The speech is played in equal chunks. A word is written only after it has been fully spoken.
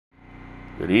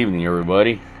Good evening,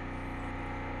 everybody.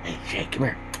 Hey, Shay, come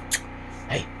here.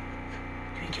 Hey,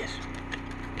 give me a kiss.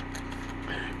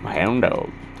 My hound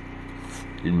dog.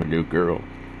 She's my new girl.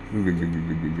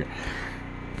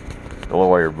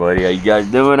 Hello, everybody. How you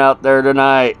guys doing out there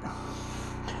tonight?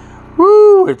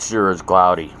 Woo, it sure is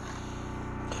cloudy.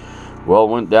 Well,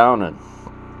 went down and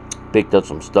picked up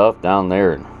some stuff down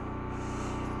there and,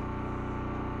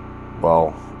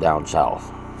 well, down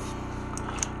south.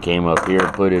 Came up here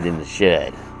and put it in the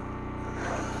shed.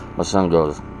 My son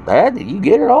goes, "Dad, did you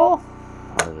get it all?"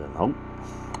 I said, "Nope.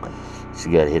 So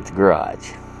you gotta hit the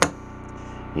garage."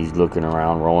 He's looking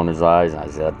around, rolling his eyes, and I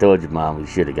said, "I told you, Mom, we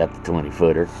should have got the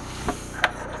 20-footer.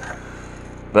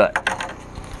 But it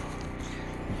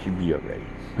should be alright.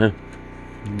 Huh?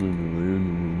 He's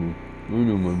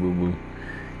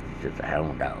just a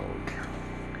hound dog.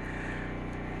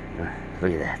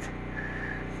 Look at that.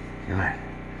 Come on.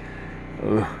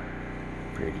 Oh,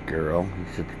 pretty girl. You're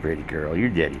such a pretty girl. Your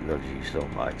daddy loves you so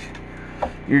much.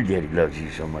 Your daddy loves you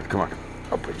so much. Come on.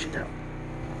 I'll put you down.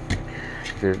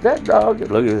 There's that dog.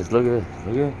 Look at this. Look at this.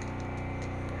 Look at it.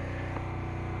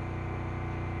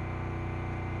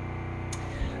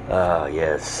 Ah,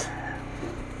 yes.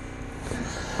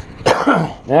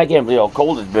 Man, I can't believe how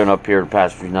cold it's been up here the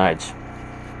past few nights.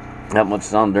 Not much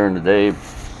sun during the day.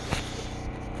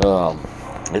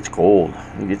 It's cold.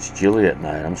 It gets chilly at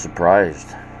night. I'm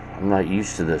surprised. I'm not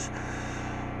used to this.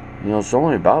 You know, it's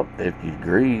only about 50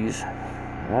 degrees.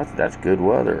 That's good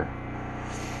weather.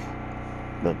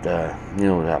 But, you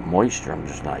know, that moisture I'm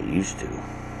just not used to.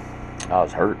 I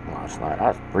was hurting last night.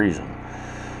 I was freezing.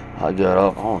 I got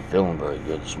up. I wasn't feeling very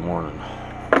good this morning.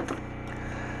 I've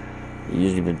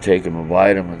usually been taking my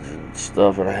vitamins and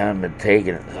stuff, and I haven't been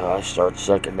taking it. So I start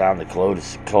sucking down the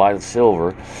Collide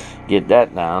Silver. Get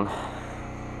that down.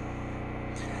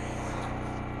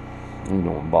 I'm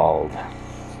going bald.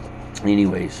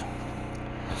 Anyways.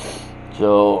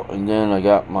 So, and then I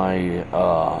got my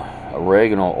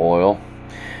oregano oil.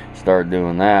 Started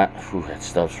doing that. Whew, that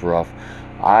stuff's rough.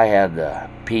 I had to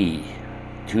pee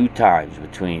 2 times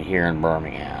between here and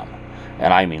Birmingham.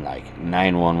 And I mean like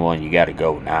 911, you gotta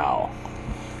go now.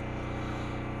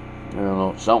 I don't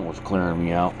know, something was clearing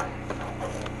me out.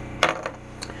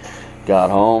 Got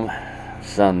home,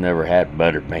 son never had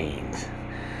butter beans.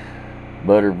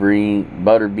 Butter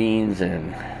beans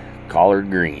and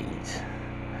collard greens.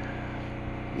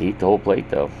 Eat the whole plate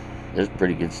though. It's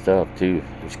pretty good stuff too.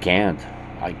 It was canned.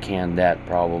 I canned that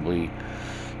probably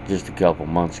just a couple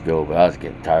months ago, but I was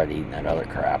getting tired of eating that other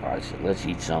crap. I said, let's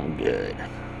eat something good.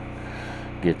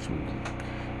 Get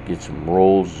some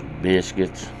rolls,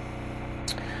 biscuits.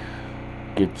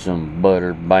 Get some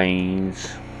butter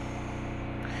beans.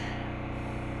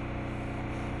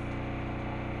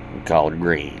 And collard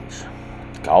greens.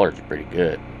 Collards are pretty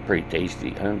good. Pretty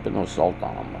tasty. I didn't put no salt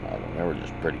on them, but they were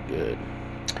just pretty good.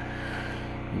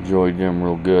 Enjoyed them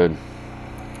real good.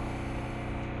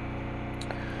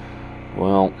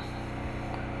 Well,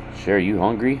 Sherry, you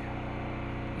hungry?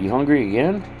 You hungry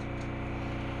again?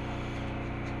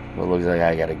 Well, looks like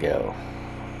I gotta go.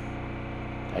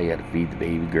 I gotta feed the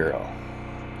baby girl.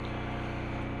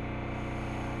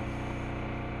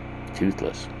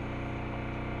 Toothless.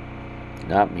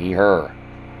 Not me, her.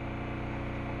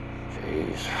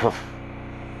 Jeez.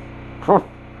 Are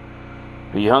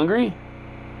you hungry?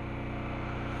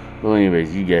 Well,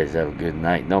 anyways, you guys have a good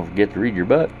night. Don't forget to read your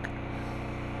book.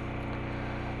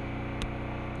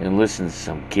 And listen to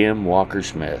some Kim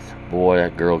Walker-Smith. Boy,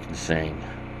 that girl can sing.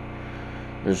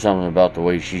 There's something about the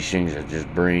way she sings that just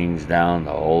brings down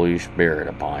the Holy Spirit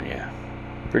upon you.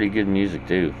 Pretty good music,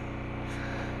 too.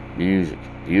 Music.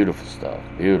 Beautiful stuff.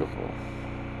 Beautiful.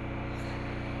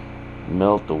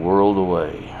 Melt the world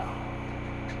away.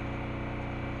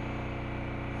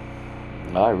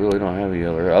 I really don't have any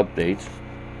other updates.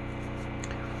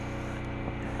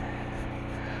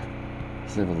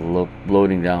 Instead of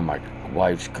loading down my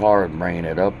wife's car and bringing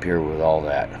it up here with all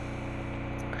that.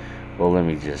 Well, let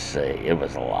me just say, it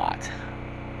was a lot.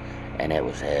 And it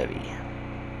was heavy.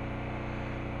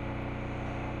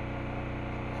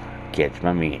 Catch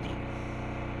my meaning.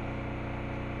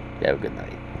 Have a good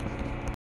night.